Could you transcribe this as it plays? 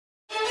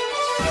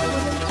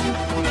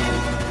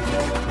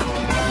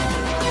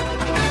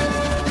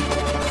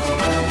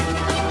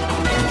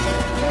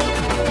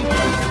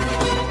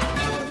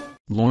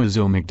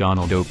Loyiso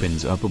MacDonald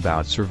opens up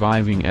about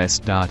surviving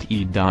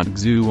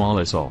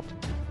s.e.xual assault.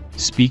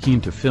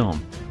 Speaking to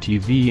film,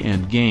 TV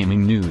and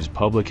gaming news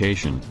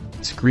publication,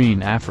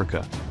 Screen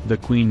Africa, the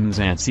Queen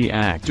Mzansi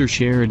actor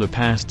shared a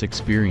past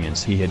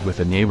experience he had with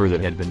a neighbor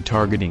that had been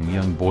targeting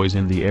young boys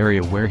in the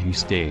area where he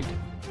stayed.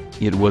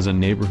 It was a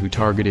neighbor who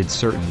targeted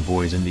certain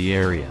boys in the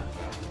area.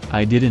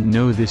 I didn't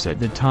know this at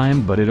the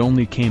time, but it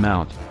only came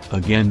out.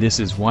 Again, this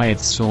is why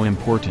it's so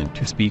important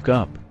to speak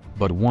up.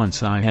 But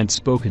once I had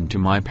spoken to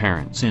my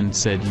parents and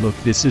said, look,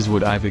 this is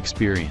what I've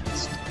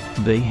experienced,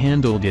 they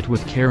handled it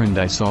with care, and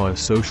I saw a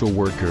social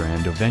worker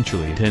and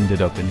eventually it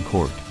ended up in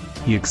court,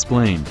 he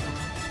explained.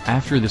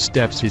 After the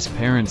steps his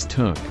parents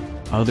took,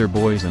 other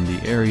boys in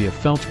the area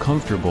felt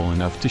comfortable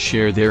enough to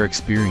share their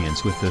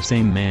experience with the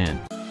same man.